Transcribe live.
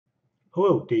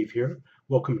Hello, Dave here.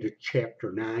 Welcome to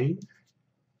Chapter 9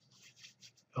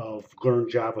 of Learn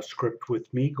JavaScript with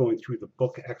me, going through the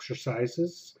book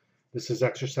exercises. This is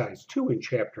exercise 2 in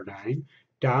Chapter 9,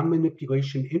 DOM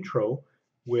Manipulation Intro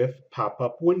with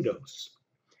Pop-Up Windows.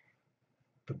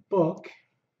 The book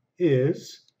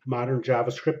is Modern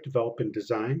JavaScript Develop and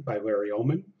Design by Larry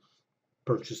Ullman.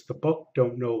 Purchase the book,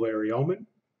 don't know Larry Ullman.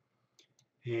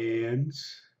 And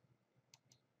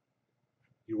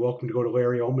you're welcome to go to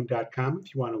larryullman.com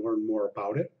if you want to learn more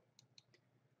about it.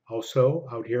 Also,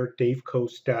 out here at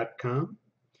davecoast.com,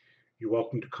 you're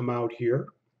welcome to come out here,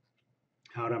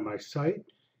 out on my site.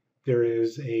 There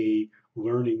is a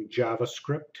Learning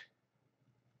JavaScript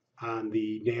on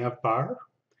the nav bar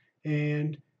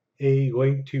and a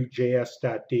link to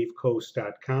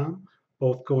js.davecoast.com,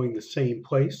 both going the same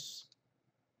place.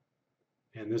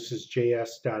 And this is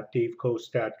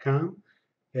js.davecoast.com.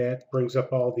 That brings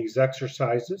up all these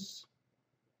exercises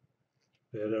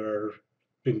that are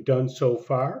been done so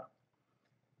far.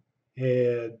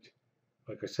 And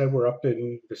like I said, we're up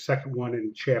in the second one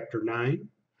in Chapter 9.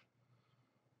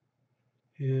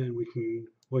 And we can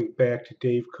link back to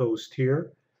Dave Coast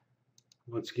here.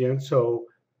 Once again, so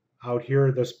out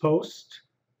here, this post,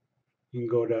 you can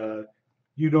go to,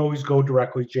 you'd always go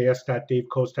directly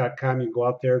js.davecoast.com. You can go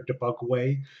out there, debug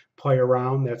away, play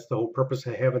around. That's the whole purpose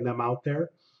of having them out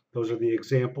there. Those are the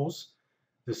examples.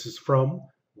 This is from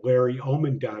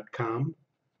larryullman.com.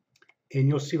 And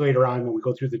you'll see later on when we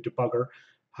go through the debugger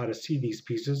how to see these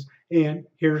pieces. And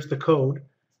here's the code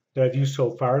that I've used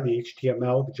so far, the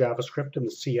HTML, the JavaScript, and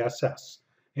the CSS.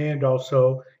 And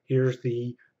also here's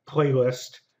the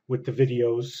playlist with the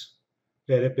videos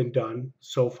that have been done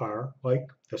so far,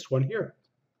 like this one here.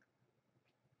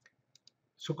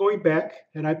 So going back,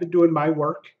 and I've been doing my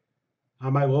work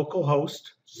on my local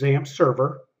host, XAMPP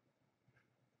server,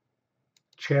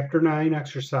 Chapter 9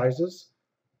 exercises,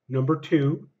 number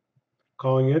 2,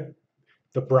 calling it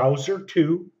the Browser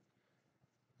 2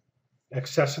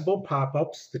 Accessible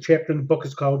Pop-ups. The chapter in the book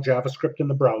is called JavaScript in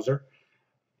the Browser.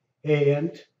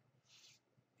 And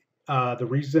the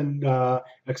reason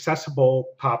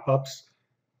accessible pop-ups,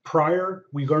 prior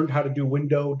we learned how to do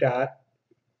window.open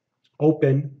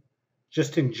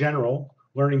just in general,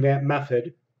 learning that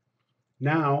method.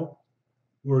 Now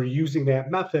we're using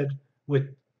that method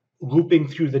with looping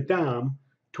through the DOM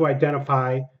to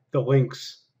identify the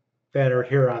links that are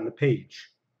here on the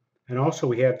page. And also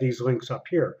we have these links up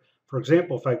here. For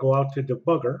example, if I go out to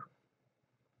debugger,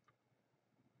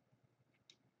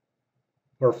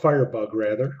 or Firebug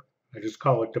rather, I just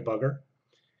call it debugger,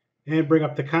 and bring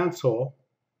up the console,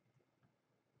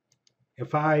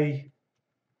 if I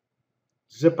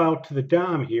zip out to the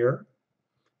DOM here,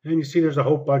 and you see there's a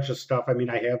whole bunch of stuff. I mean,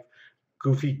 I have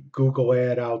goofy Google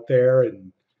ad out there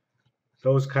and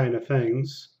those kind of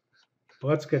things. But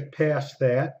let's get past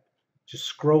that.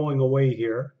 Just scrolling away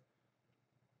here.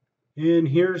 And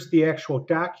here's the actual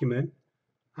document.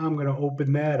 I'm going to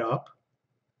open that up.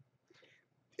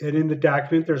 And in the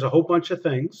document, there's a whole bunch of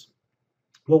things.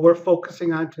 What we're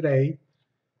focusing on today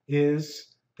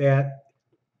is that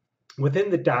within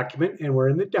the document, and we're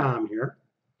in the DOM here,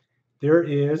 there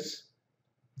is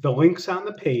the links on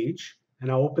the page. And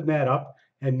I'll open that up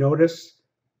and notice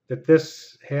that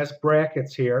this has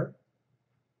brackets here.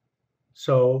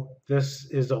 So this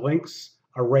is a links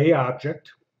array object,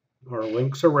 or a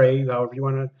links array, however you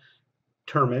want to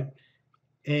term it.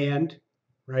 And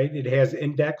right, it has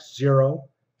index 0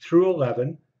 through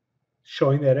 11,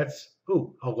 showing that it's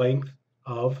a length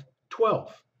of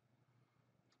 12.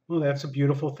 Well, that's a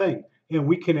beautiful thing. And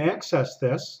we can access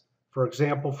this, for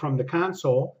example, from the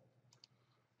console.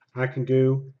 I can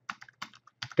do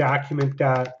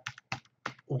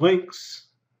document.links.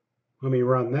 Let me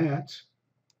run that.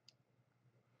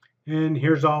 And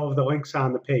here's all of the links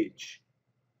on the page.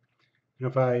 And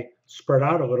if I spread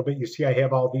out a little bit, you see I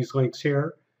have all these links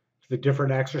here to the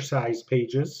different exercise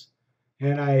pages.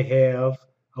 And I have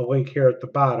a link here at the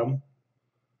bottom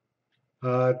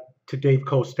to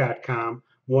davecoast.com.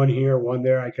 One here, one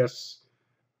there. I guess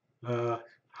how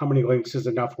many links is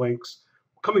enough links?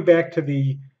 Coming back to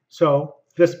the, so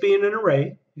this being an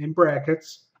array in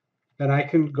brackets, then I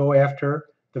can go after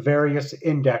the various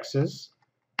indexes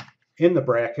in the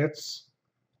brackets.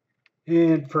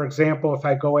 And for example, if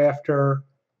I go after,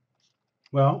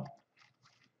 well,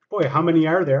 boy, how many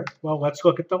are there? Well, let's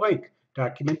look at the link.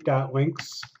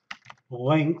 Document.links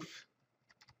length,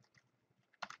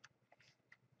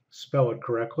 spell it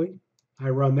correctly. I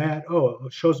run that. Oh,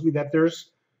 it shows me that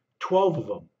there's 12 of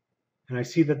them. And I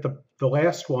see that the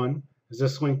last one is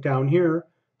this link down here,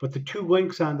 but the two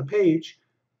links on the page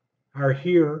are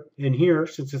here and here,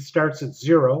 since it starts at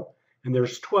 0 and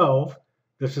there's 12.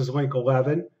 This is link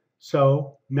 11.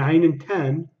 So 9 and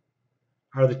 10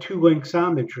 are the two links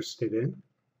I'm interested in.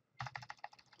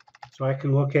 So I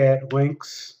can look at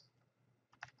links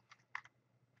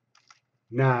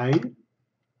 9,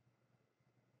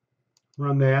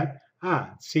 run that.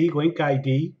 See, link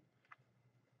ID,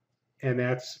 and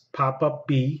that's pop-up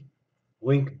B,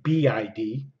 link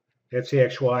BID. That's the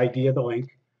actual ID of the link.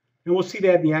 And we'll see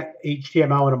that in the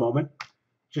HTML in a moment.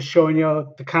 Just showing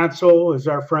you the console is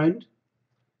our friend.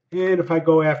 And if I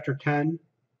go after 10,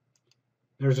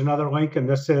 there's another link, and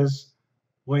this is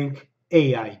link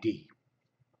AID.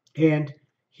 And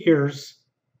here's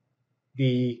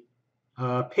the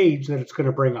page that it's going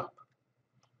to bring up.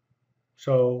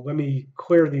 So let me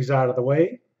clear these out of the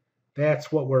way.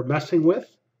 That's what we're messing with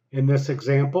in this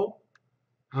example.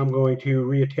 I'm going to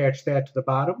reattach that to the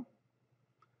bottom.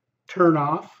 Turn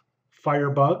off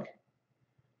Firebug.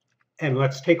 And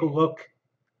let's take a look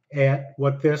at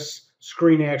what this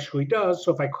screen actually does.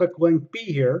 So if I click link B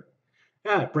here,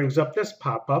 it brings up this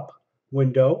pop-up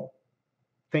window.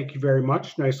 Thank you very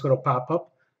much. Nice little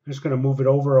pop-up. I'm just going to move it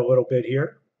over a little bit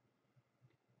here.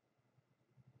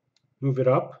 Move it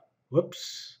up.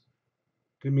 Whoops.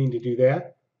 Didn't mean to do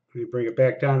that. Let me bring it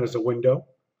back down as a window.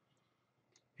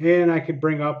 And I could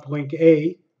bring up link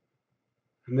A.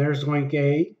 And there's link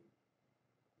A.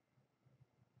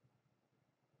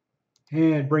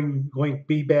 And bring link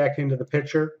B back into the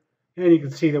picture. And you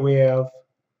can see that we have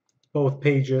both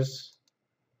pages.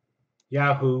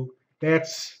 Yahoo.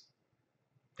 That's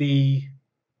the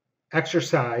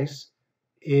exercise,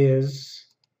 is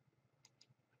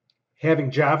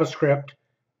having JavaScript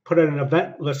put an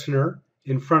event listener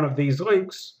in front of these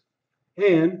links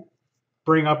and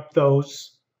bring up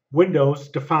those windows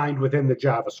defined within the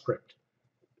JavaScript.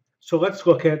 So let's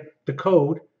look at the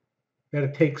code that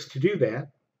it takes to do that.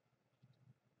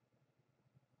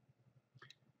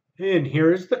 And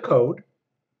here is the code.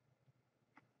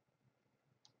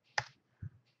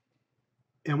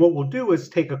 And what we'll do is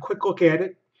take a quick look at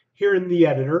it here in the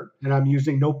editor, and I'm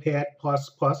using Notepad++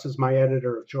 as my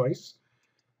editor of choice.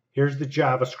 Here's the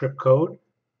JavaScript code.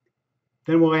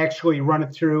 Then we'll actually run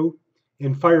it through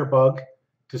in Firebug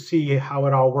to see how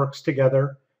it all works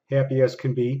together, happy as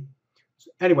can be. So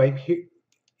anyway,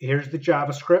 here's the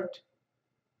JavaScript.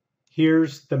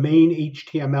 Here's the main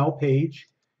HTML page,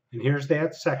 and here's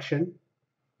that section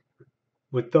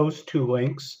with those two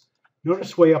links.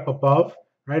 Notice way up above,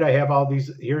 right, I have all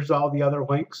these, here's all the other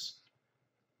links.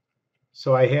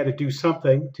 So I had to do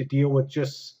something to deal with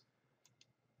just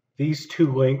these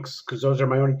two links, because those are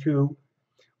my only two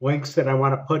links that I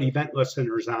want to put event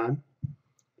listeners on.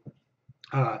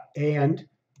 And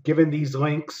given these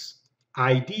links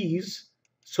IDs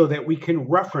so that we can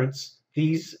reference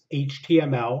these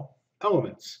HTML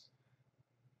elements.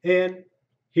 And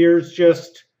here's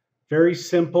just very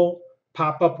simple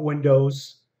pop-up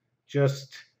windows,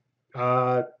 just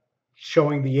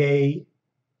showing the A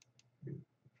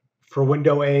for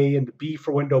window A and the B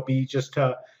for window B, just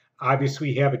to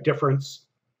obviously have a difference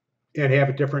and have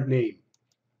a different name.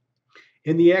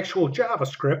 In the actual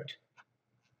JavaScript,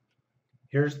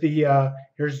 here's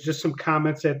just some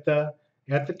comments at the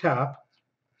top,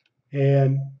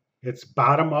 and it's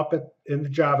bottom up in the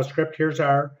JavaScript. Here's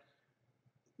our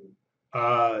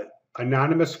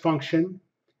anonymous function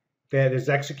that is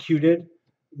executed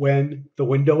when the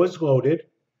window is loaded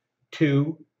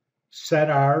to set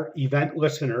our event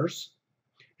listeners,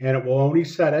 and it will only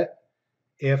set it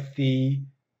if the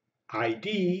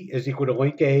ID is equal to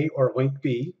link A or link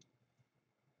B,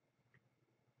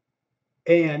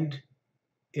 and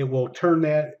it will turn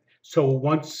that, so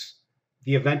once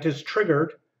the event is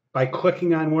triggered by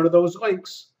clicking on one of those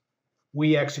links,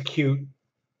 we execute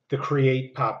the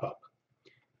create pop-up.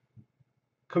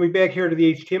 Coming back here to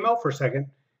the HTML for a second,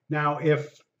 now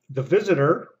if the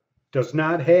visitor does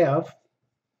not have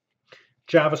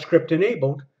JavaScript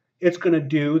enabled, it's going to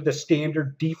do the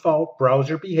standard default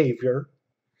browser behavior,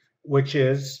 which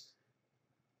is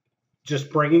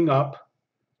just bringing up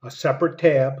a separate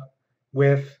tab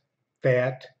with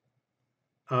that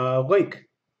link.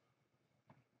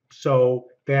 So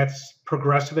that's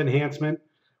progressive enhancement,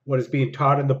 what is being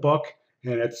taught in the book,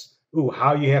 and it's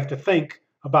how you have to think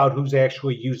about who's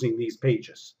actually using these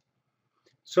pages.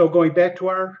 So going back to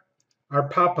our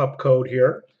pop-up code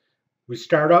here, we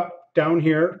start up down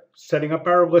here, setting up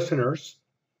our listeners.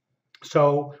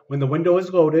 So when the window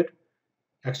is loaded,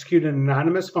 execute an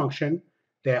anonymous function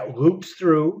that loops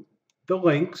through the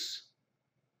links.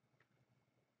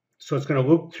 So it's going to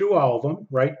loop through all of them,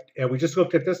 right? And we just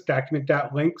looked at this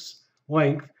document.links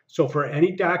length. So for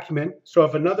any document, so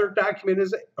if another document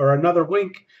is, or another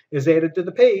link is added to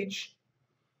the page,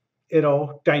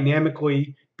 it'll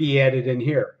dynamically be added in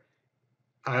here.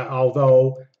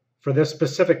 Although for this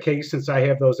specific case, since I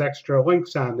have those extra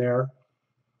links on there,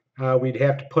 we'd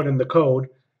have to put in the code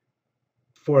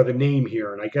for the name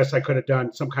here. And I guess I could have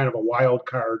done some kind of a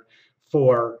wildcard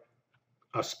for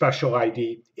a special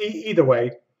ID. Either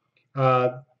way,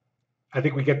 I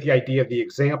think we get the idea of the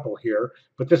example here.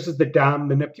 But this is the DOM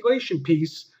manipulation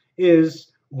piece,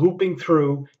 is looping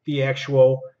through the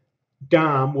actual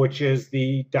DOM, which is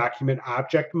the document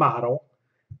object model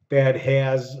that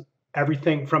has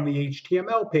everything from the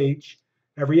HTML page.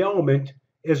 Every element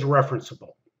is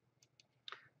referenceable.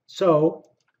 So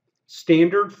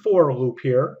standard for loop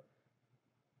here,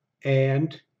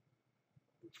 and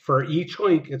for each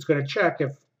link, it's going to check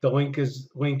if the link is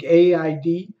link A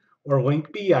ID or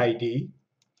link B ID,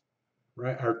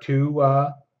 right? Our two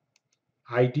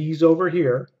IDs over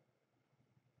here.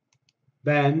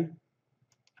 Then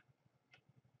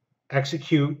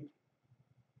execute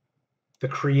the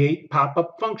create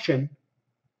pop-up function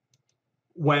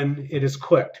when it is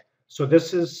clicked. So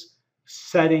this is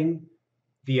setting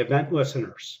the event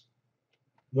listeners.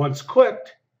 Once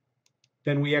clicked,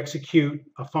 then we execute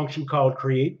a function called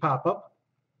create pop-up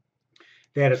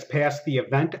that is past the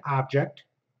event object.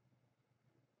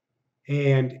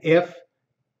 And if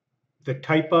the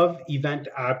type of event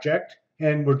object,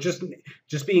 and we're just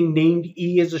being named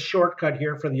E as a shortcut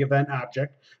here for the event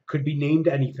object, could be named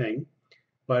anything,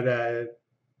 but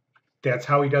that's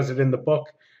how he does it in the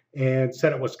book, and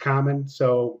said it was common,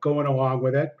 so going along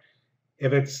with it.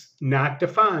 If it's not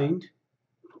defined,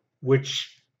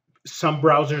 which some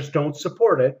browsers don't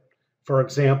support it, for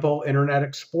example, Internet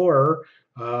Explorer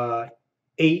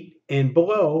 8 and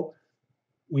below,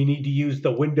 we need to use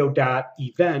the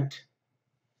window.event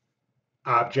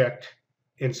object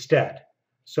instead.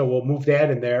 So we'll move that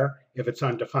in there if it's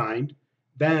undefined.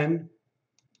 Then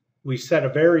we set a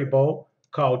variable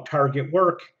called target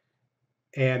work,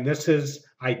 and this is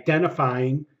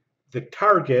identifying the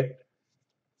target,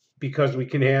 because we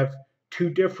can have two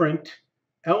different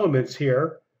elements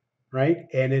here, right?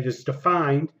 And it is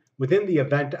defined within the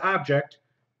event object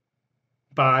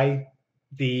by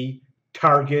the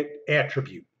target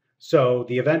attribute. So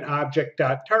the event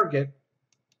object.target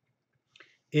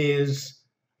is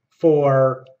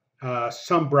for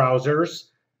some browsers,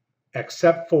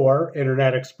 except for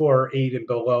Internet Explorer 8 and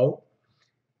below,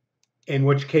 in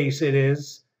which case it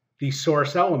is the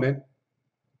source element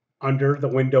under the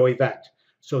window event.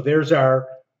 So there's our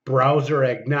browser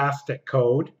agnostic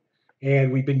code,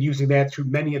 and we've been using that through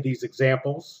many of these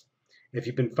examples if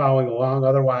you've been following along.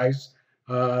 Otherwise,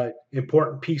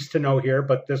 important piece to know here,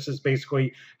 but this is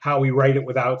basically how we write it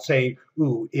without saying,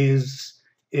 ooh, is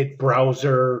it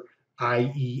browser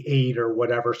IE8 or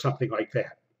whatever, something like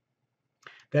that.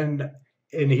 Then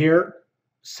in here,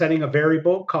 setting a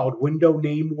variable called window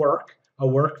name work, a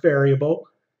work variable,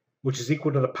 which is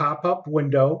equal to the pop-up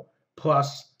window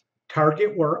plus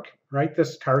target work, right?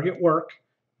 This target work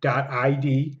dot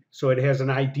ID. So it has an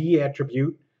ID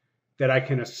attribute that I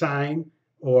can assign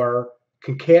or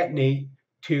concatenate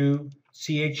to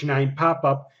ch9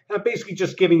 pop-up. And I'm basically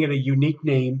just giving it a unique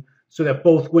name so that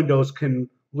both windows can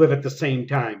live at the same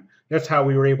time. That's how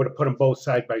we were able to put them both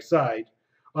side by side.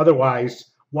 Otherwise,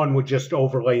 one would just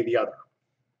overlay the other.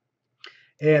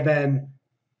 And then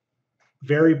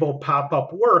variable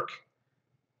pop-up work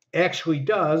actually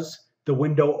does the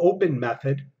window open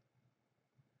method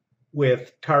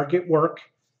with target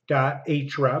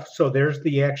work.href. So there's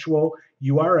the actual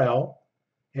URL,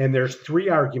 and there's three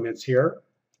arguments here.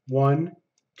 1,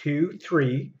 2,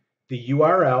 3. The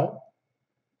URL,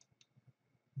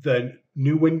 the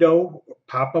new window,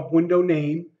 pop-up window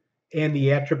name, and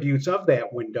the attributes of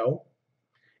that window.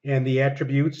 And the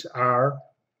attributes are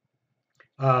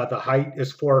the height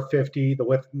is 450, the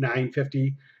width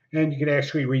 950, and you can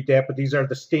actually read that, but these are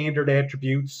the standard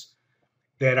attributes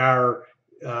that are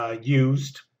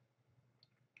used,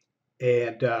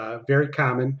 and very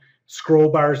common. Scroll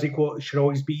bars should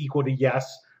always be equal to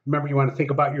yes. Remember, you want to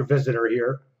think about your visitor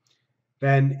here.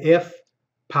 Then if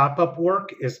pop-up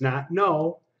work is not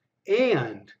null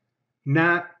and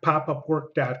not pop-up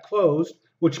work.closed,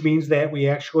 which means that we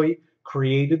actually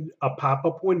created a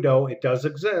pop-up window, it does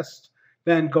exist,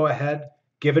 then go ahead,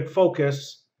 give it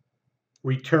focus,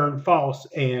 return false,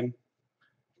 and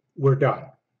we're done.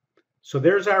 So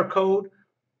there's our code.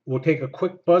 We'll take a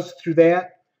quick buzz through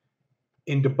that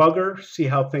in debugger, see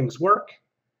how things work,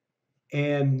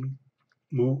 and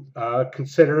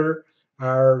consider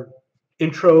our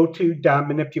intro to DOM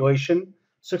manipulation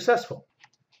successful.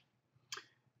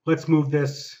 Let's move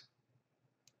this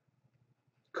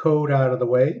code out of the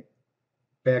way,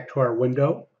 back to our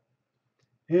window.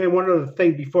 And one other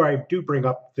thing before I do bring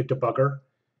up the debugger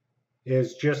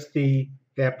is just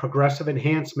that progressive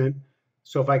enhancement.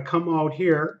 So if I come out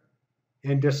here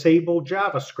and disable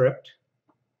JavaScript,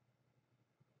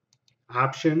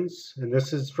 options, and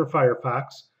this is for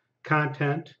Firefox,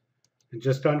 content, and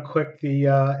just unclick the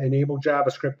enable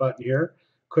JavaScript button here,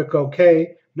 click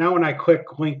OK. Now when I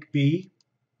click link B,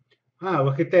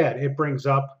 look at that, it brings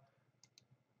up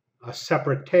a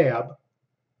separate tab.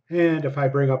 And if I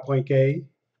bring up link A,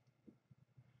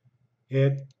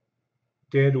 it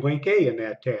did link A in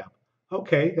that tab.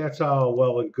 Okay, that's all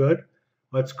well and good.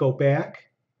 Let's go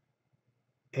back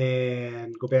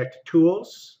and go back to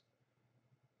Tools,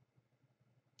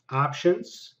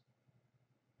 Options,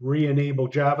 re-enable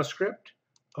JavaScript,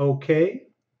 OK,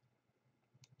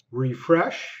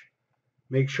 refresh,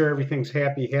 make sure everything's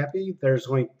happy. There's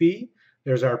link B.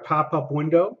 There's our pop-up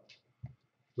window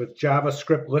with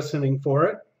JavaScript listening for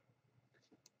it.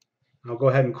 I'll go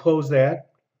ahead and close that.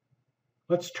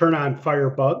 Let's turn on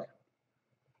Firebug.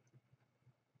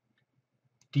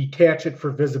 Detach it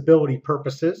for visibility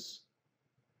purposes.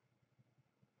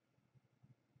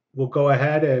 We'll go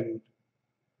ahead and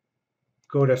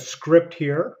go to script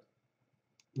here,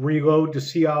 reload to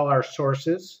see all our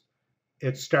sources.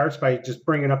 It starts by just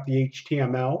bringing up the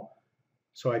HTML.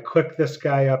 So I click this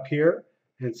guy up here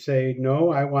and say,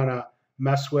 no, I want to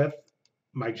mess with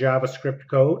my JavaScript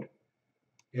code.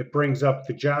 It brings up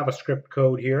the JavaScript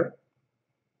code here,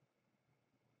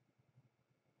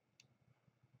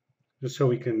 just so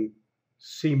we can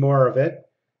see more of it.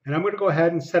 And I'm going to go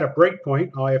ahead and set a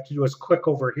breakpoint. All I have to do is click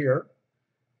over here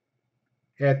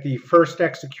at the first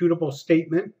executable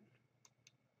statement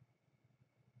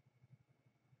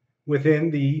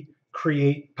within the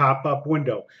create pop-up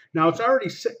window. Now it's already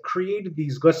created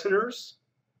these listeners,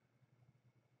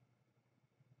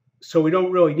 so we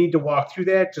don't really need to walk through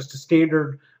that, just a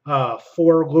standard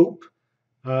for loop.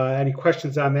 Any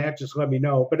questions on that, just let me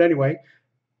know. But anyway,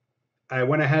 I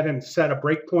went ahead and set a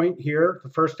breakpoint here,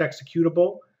 the first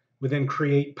executable within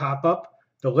create pop-up.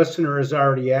 The listener is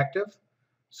already active.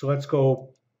 So let's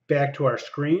go back to our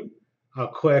screen. I'll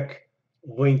click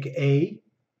link A.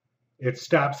 It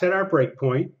stops at our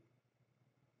breakpoint.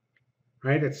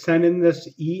 Right? It's sending this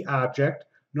E object.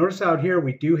 Notice out here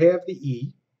we do have the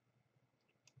E.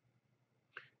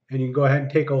 And you can go ahead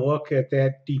and take a look at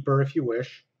that deeper if you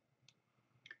wish.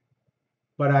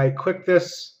 But I click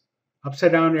this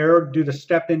upside down arrow to do the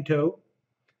step into.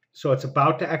 So it's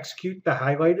about to execute the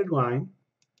highlighted line.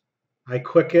 I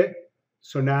click it.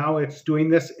 So now it's doing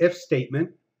this if statement.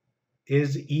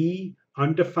 Is E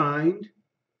undefined?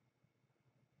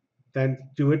 Then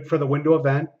do it for the window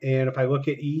event. And if I look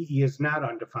at E, E is not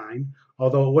undefined,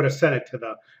 although it would have sent it to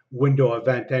the window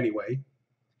event anyway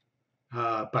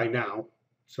by now.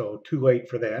 So too late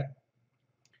for that.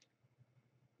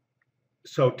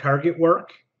 So target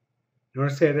work.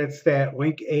 Notice that it's that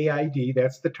link AID.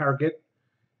 That's the target.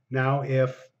 Now I'm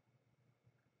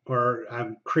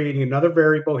creating another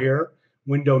variable here,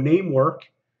 window name work,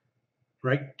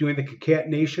 right? Doing the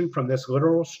concatenation from this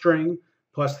literal string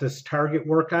plus this target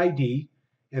work ID,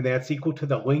 and that's equal to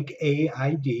the link A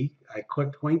ID. I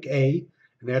clicked link A,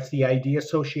 and that's the ID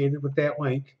associated with that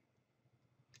link.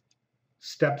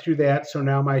 Step through that, so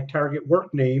now my target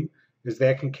work name is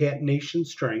that concatenation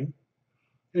string.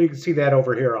 And you can see that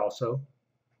over here also.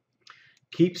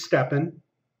 Keep stepping.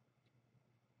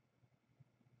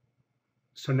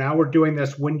 So now we're doing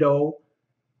this window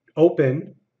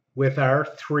open with our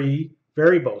three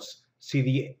variables. See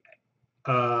the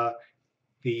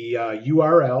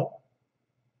URL,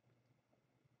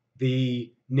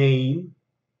 the name,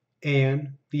 and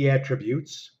the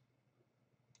attributes.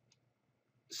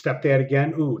 Step that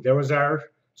again. Ooh, there was our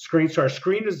screen. So our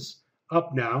screen is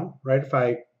up now, right? If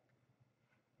I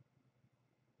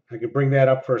can bring that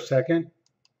up for a second.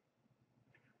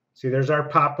 See, there's our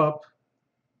pop-up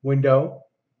window.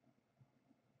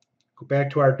 Go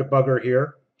back to our debugger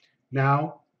here.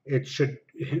 Now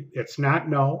it's not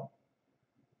null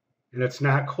and it's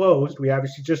not closed. We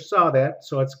obviously just saw that,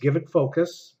 so let's give it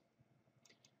focus.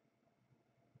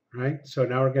 Right? So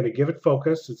now we're going to give it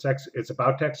focus. It's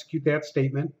about to execute that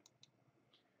statement.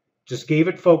 Just gave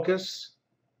it focus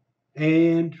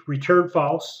and return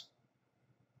false,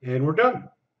 and we're done.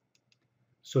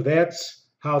 So that's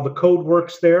how the code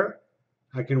works there.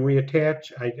 I can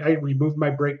reattach. I removed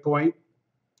my breakpoint,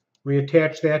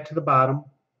 reattach that to the bottom,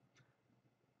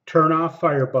 turn off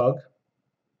Firebug,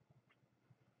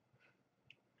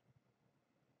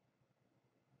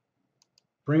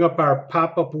 bring up our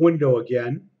pop-up window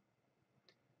again,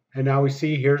 and now we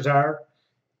see here's our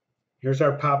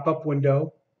pop-up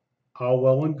window, all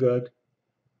well and good,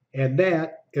 and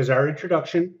that is our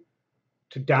introduction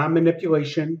to DOM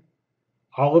manipulation.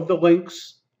 All of the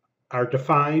links are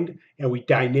defined, and we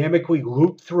dynamically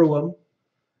loop through them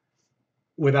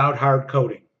without hard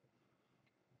coding.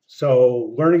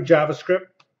 So learning JavaScript,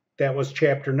 that was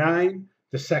chapter 9,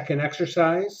 the second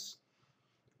exercise.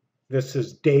 This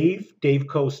is Dave,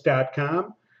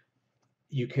 davecoast.com.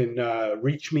 You can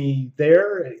reach me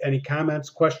there. Any comments,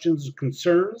 questions,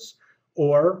 concerns,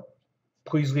 or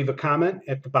please leave a comment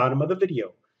at the bottom of the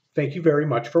video. Thank you very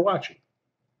much for watching.